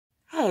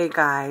Hey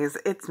guys,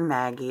 it's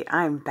Maggie.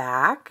 I'm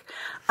back.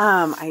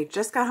 I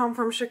just got home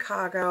from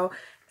Chicago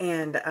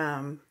and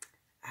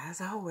as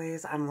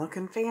always, I'm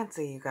looking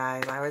fancy, you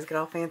guys. I always get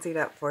all fancied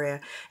up for you.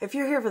 If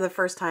you're here for the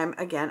first time,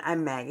 again,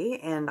 I'm Maggie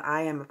and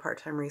I am a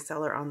part-time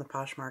reseller on the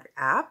Poshmark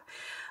app.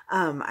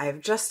 I've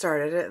just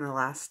started it in the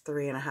last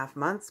 3.5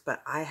 months,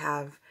 but I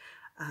have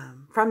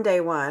from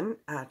day one,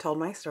 told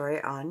my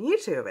story on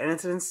YouTube, and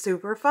it's been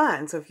super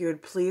fun. So if you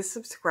would please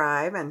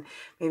subscribe and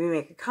maybe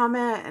make a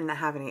comment and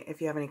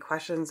if you have any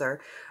questions or are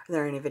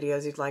there any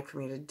videos you'd like for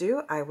me to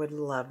do, I would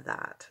love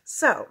that.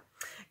 So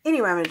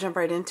anyway, I'm going to jump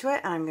right into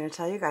it and I'm going to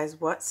tell you guys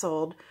what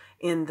sold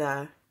in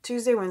the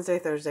Tuesday, Wednesday,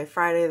 Thursday,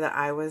 Friday that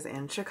I was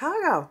in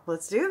Chicago.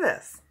 Let's do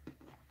this.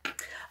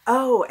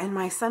 Oh, and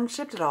my son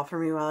shipped it all for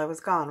me while I was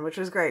gone, which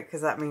was great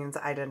because that means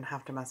I didn't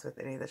have to mess with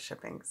any of the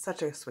shipping.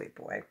 Such a sweet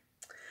boy.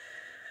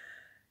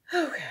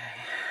 Okay.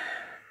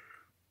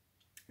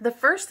 The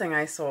first thing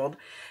I sold,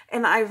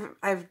 and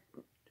I've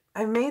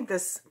made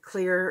this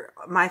clear,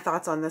 my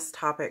thoughts on this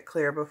topic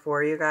clear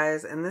before you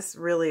guys, and this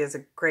really is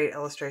a great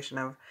illustration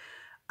of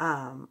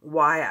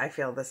why I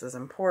feel this is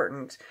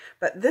important.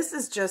 But this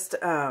is just,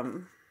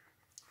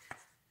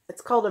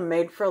 it's called a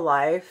Made for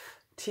Life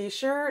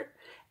t-shirt,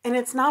 and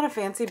it's not a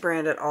fancy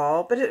brand at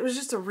all, but it was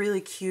just a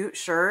really cute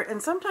shirt,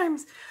 and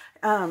sometimes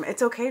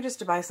it's okay just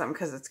to buy something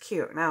because it's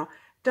cute. Now,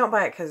 don't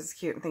buy it because it's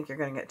cute and think you're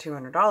going to get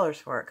 $200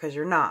 for it, because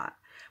you're not.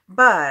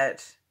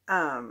 But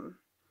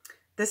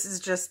this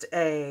is just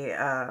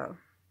a,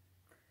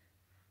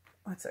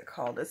 what's it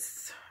called?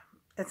 It's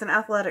an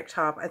athletic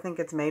top. I think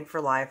it's Made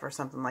for Life or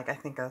something like, I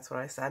think that's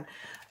what I said.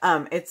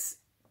 It's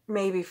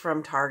maybe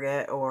from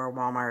Target or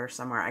Walmart or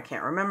somewhere. I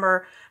can't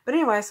remember. But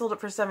anyway, I sold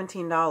it for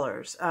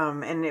 $17.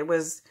 And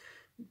it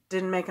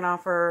didn't make an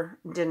offer,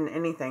 didn't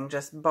anything,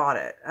 just bought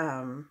it.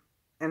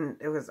 And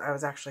I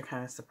was actually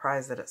kind of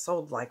surprised that it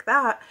sold like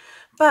that,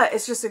 but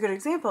it's just a good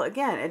example.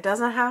 Again, it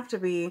doesn't have to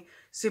be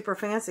super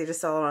fancy to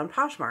sell it on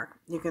Poshmark.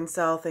 You can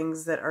sell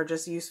things that are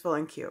just useful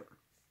and cute.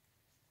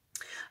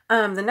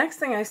 The next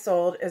thing I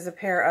sold is a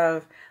pair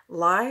of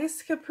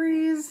Lice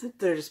capris.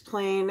 They're just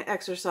plain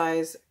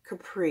exercise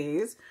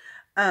capris.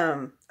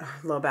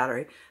 Low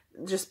battery.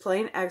 Just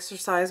plain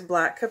exercise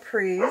black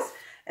capris.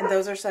 And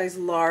those are size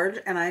large,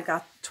 and I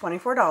got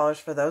 $24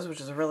 for those, which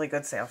is a really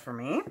good sale for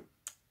me.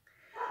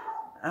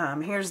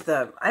 Here's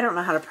I don't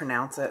know how to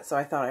pronounce it, so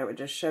I thought I would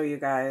just show you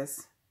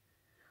guys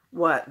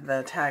what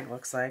the tag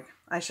looks like.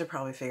 I should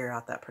probably figure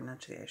out that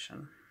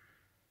pronunciation.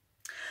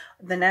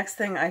 The next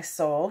thing I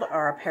sold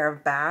are a pair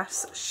of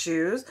Bass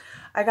shoes.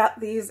 I got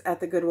these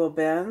at the Goodwill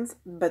bins,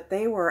 but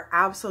they were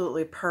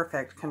absolutely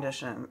perfect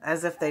condition,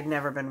 as if they'd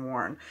never been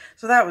worn.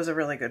 So that was a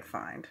really good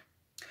find.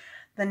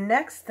 The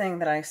next thing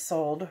that I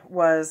sold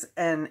was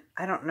I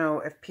don't know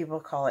if people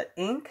call it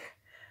ink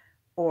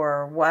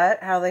or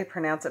how they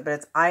pronounce it, but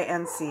it's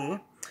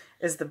INC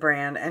is the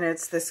brand, and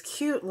it's this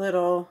cute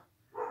little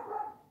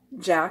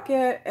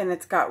jacket, and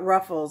it's got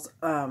ruffles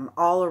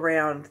all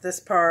around this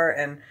part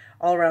and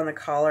all around the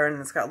collar,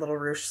 and it's got little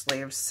ruche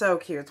sleeves. So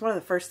cute. It's one of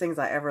the first things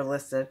I ever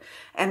listed,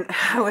 and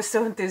I was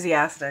so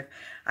enthusiastic.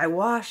 I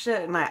washed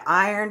it and I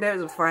ironed it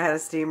before I had a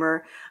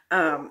steamer,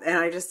 and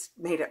I just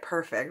made it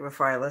perfect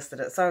before I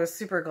listed it. So I was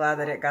super glad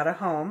that it got a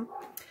home.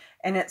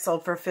 And it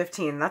sold for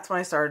 $15. That's when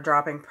I started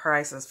dropping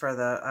prices for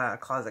the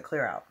closet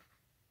clear out.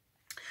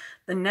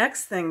 The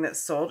next thing that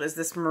sold is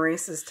this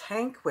Maurice's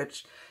tank,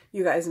 which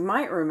you guys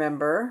might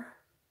remember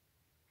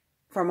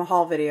from a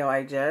haul video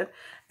I did.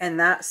 And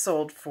that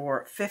sold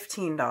for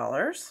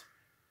 $15.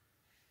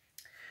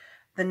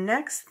 The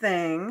next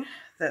thing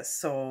that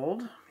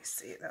sold, let me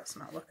see, that's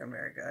not looking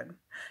very good.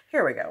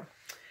 Here we go.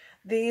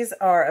 These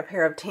are a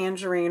pair of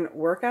tangerine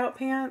workout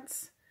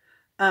pants.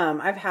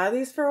 I've had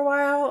these for a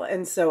while,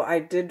 and so I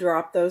did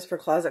drop those for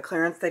closet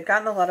clearance. They'd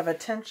gotten a lot of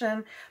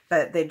attention,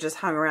 but they just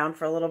hung around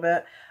for a little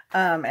bit,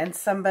 and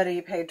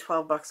somebody paid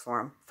 12 bucks for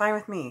them. Fine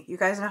with me. You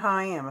guys know how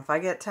I am. If I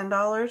get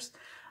 $10,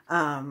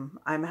 I'm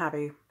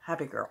a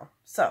happy girl.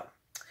 So,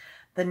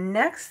 the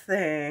next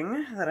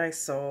thing that I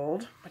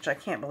sold, which I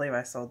can't believe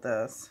I sold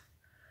this,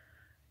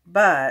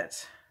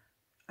 but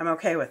I'm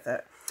okay with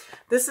it.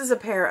 This is a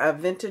pair of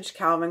vintage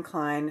Calvin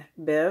Klein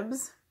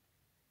bibs.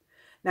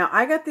 Now,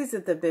 I got these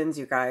at the bins,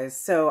 you guys,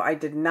 so I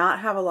did not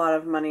have a lot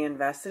of money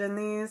invested in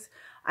these.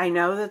 I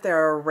know that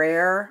they're a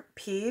rare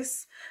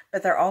piece,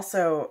 but they're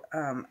also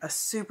a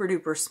super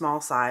duper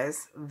small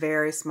size,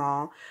 very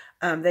small.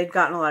 They'd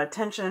gotten a lot of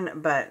attention,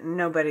 but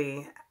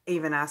nobody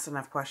even asked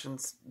enough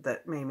questions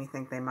that made me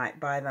think they might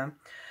buy them.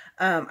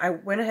 I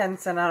went ahead and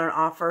sent out an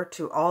offer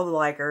to all the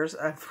likers,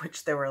 of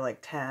which there were like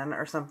 10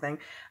 or something,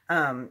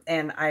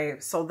 and I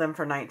sold them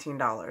for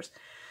 $19.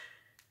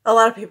 A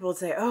lot of people would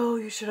say, oh,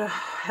 you should have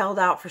held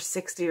out for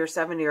 60 or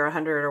 70 or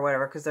 100 or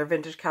whatever, because they're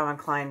vintage Calvin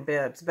Klein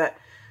bibs. But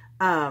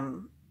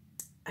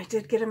I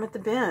did get them at the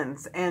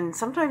bins. And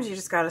sometimes you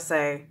just got to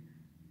say,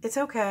 it's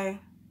okay.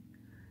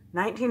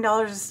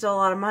 $19 is still a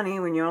lot of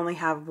money when you only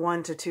have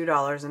 $1 to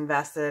 $2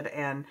 invested.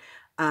 And,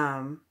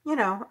 you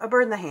know, a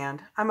bird in the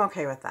hand. I'm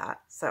okay with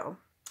that. So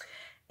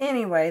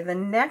anyway, the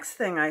next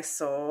thing I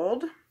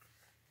sold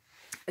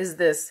is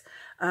this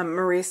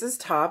Maurice's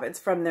top. It's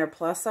from their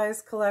plus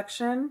size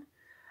collection.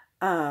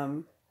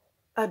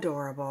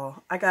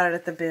 Adorable. I got it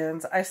at the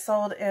bins. I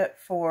sold it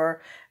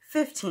for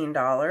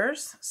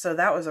 $15, so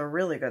that was a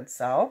really good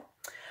sell.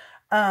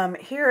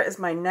 Here is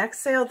my next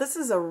sale. This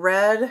is a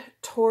red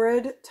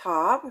Torrid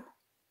top,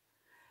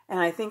 and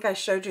I think I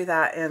showed you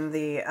that in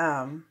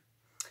the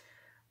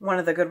one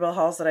of the Goodwill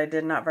hauls that I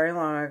did not very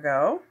long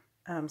ago.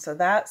 So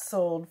that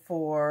sold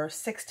for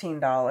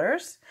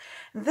 $16.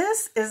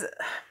 This is,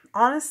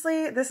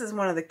 honestly, this is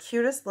one of the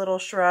cutest little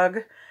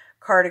shrug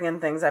cardigan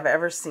things I've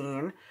ever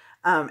seen.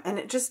 And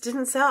it just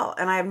didn't sell.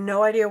 And I have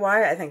no idea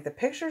why. I think the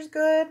picture's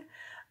good.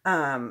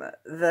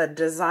 The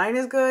design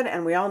is good.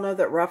 And we all know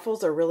that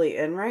ruffles are really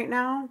in right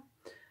now.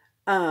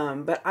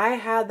 But I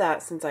had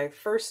that since I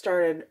first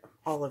started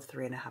all of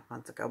 3.5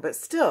 months ago. But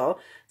still,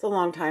 it's a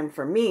long time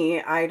for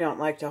me. I don't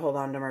like to hold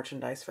on to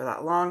merchandise for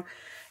that long.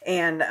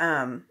 And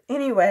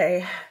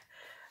anyway,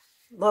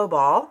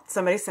 lowball.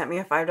 Somebody sent me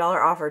a $5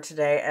 offer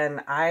today,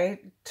 and I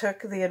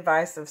took the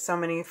advice of so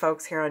many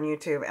folks here on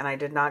YouTube, and I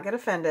did not get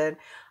offended.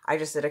 I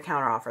just did a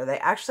counter offer. They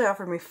actually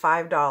offered me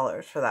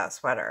 $5 for that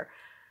sweater,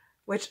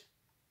 which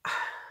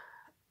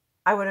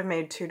I would have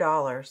made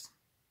 $2.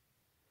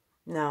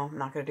 No, I'm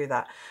not going to do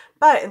that.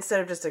 But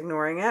instead of just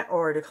ignoring it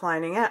or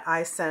declining it,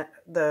 I sent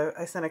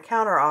a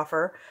counter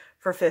offer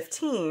for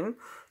 $15,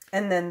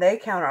 and then they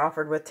counter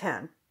offered with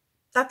 $10.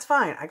 That's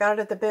fine. I got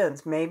it at the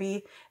bins.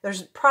 Maybe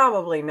there's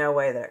probably no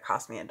way that it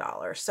cost me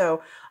 $1.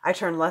 So I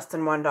turned less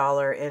than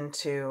 $1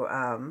 into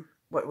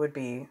what would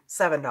be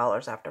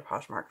 $7 after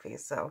Poshmark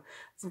fees. So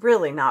it's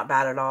really not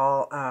bad at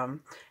all.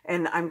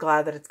 And I'm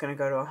glad that it's going to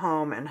go to a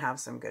home and have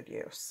some good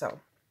use. So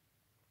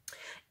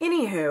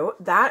anywho,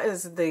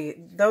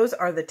 those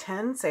are the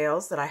 10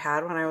 sales that I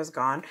had when I was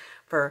gone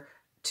for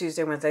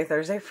Tuesday, Wednesday,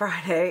 Thursday,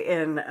 Friday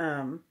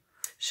in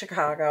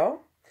Chicago.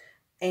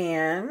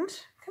 And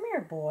come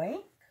here,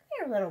 boy.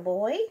 Here, little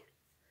boy.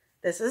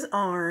 This is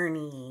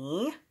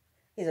Arnie.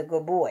 He's a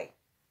good boy.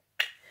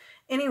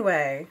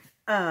 Anyway,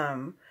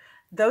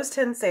 those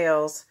 10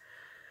 sales,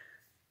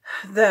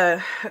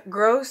 the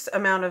gross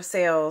amount of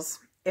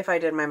sales, if I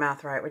did my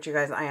math right, which you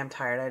guys, I am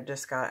tired. I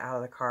just got out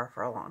of the car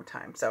for a long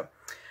time. So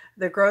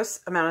the gross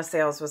amount of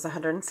sales was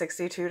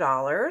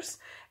 $162.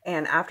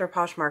 And after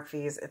Poshmark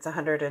fees, it's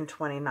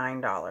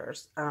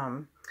 $129.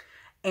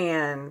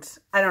 And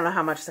I don't know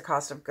how much the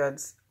cost of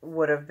goods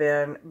would have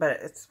been, but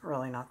it's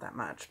really not that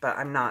much. But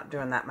I'm not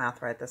doing that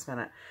math right this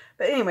minute.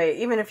 But anyway,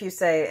 even if you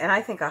say, and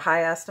I think a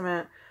high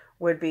estimate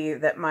would be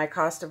that my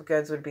cost of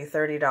goods would be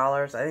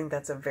 $30. I think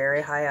that's a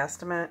very high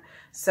estimate.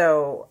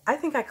 So I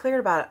think I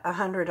cleared about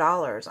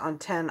 $100 on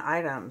 10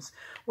 items,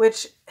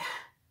 which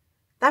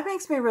that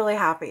makes me really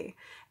happy.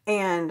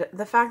 And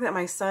the fact that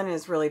my son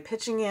is really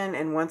pitching in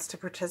and wants to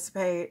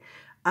participate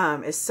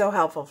is so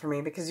helpful for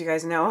me, because you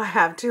guys know I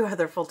have 2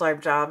 other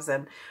full-time jobs.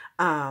 And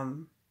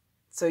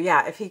so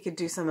yeah, if he could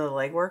do some of the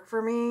legwork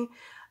for me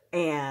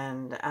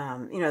and,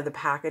 you know, the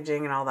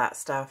packaging and all that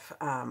stuff,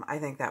 I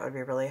think that would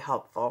be really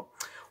helpful.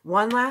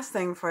 One last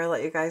thing before I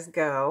let you guys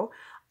go,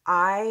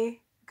 I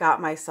got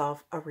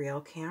myself a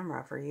real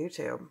camera for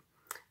YouTube.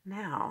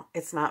 Now,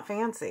 it's not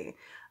fancy.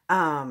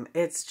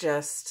 It's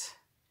just,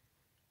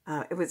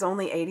 it was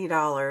only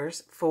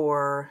 $80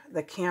 for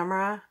the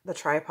camera, the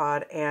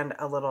tripod, and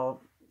a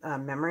little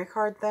memory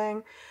card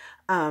thing.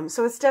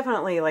 So it's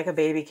definitely like a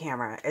baby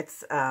camera.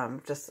 It's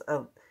just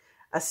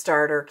a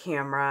starter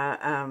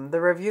camera. The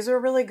reviews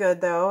were really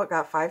good though. It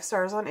got 5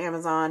 stars on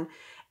Amazon.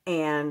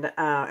 And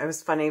it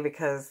was funny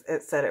because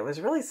it said it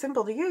was really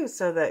simple to use,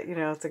 so that, you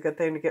know, it's a good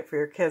thing to get for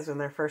your kids when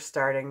they're first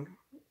starting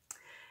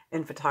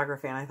in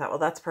photography. And I thought, well,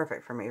 that's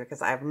perfect for me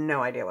because I have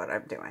no idea what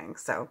I'm doing.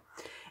 So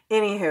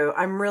anywho,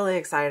 I'm really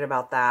excited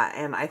about that.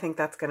 And I think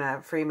that's going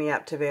to free me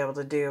up to be able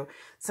to do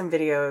some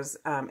videos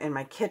in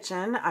my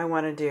kitchen. I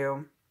want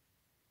to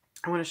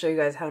show you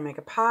guys how to make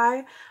a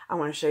pie. I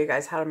want to show you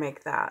guys how to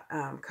make that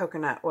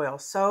coconut oil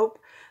soap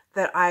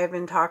that I've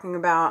been talking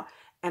about.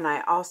 And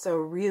I also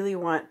really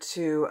want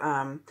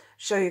to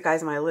show you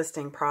guys my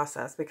listing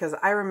process, because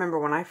I remember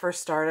when I first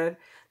started,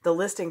 the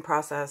listing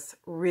process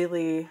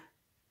really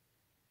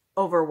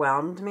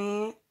overwhelmed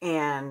me.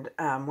 And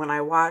when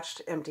I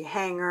watched Empty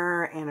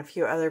Hanger and a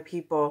few other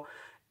people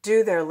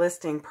do their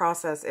listing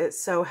process, it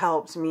so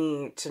helped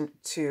me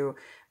to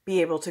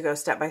be able to go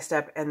step by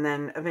step and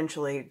then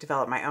eventually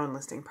develop my own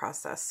listing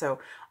process. So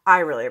I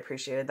really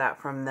appreciated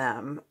that from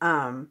them.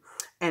 And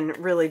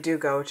really do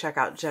go check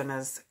out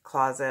Jenna's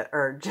closet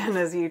or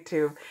Jenna's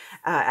YouTube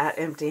at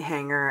Empty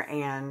Hanger,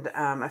 and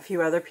a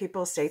few other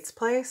people, State's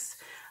Place.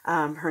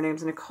 Her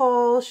name's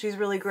Nicole. She's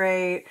really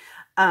great.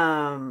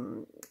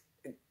 The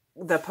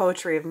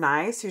Poetry of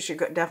Nice. You should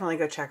definitely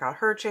go check out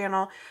her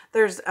channel.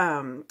 There's,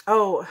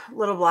 Little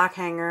Black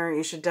Hanger.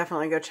 You should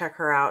definitely go check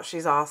her out.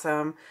 She's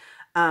awesome.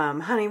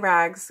 Honey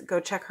Rags, go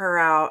check her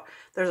out.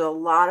 There's a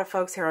lot of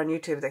folks here on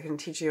YouTube that can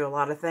teach you a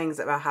lot of things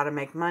about how to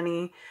make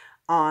money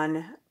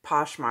on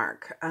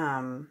Poshmark.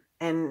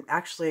 And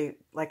actually,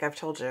 like I've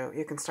told you,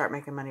 you can start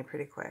making money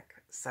pretty quick.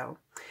 So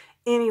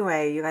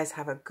Anyway, you guys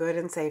have a good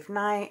and safe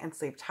night and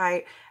sleep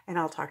tight, and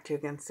I'll talk to you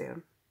again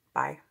soon.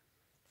 Bye.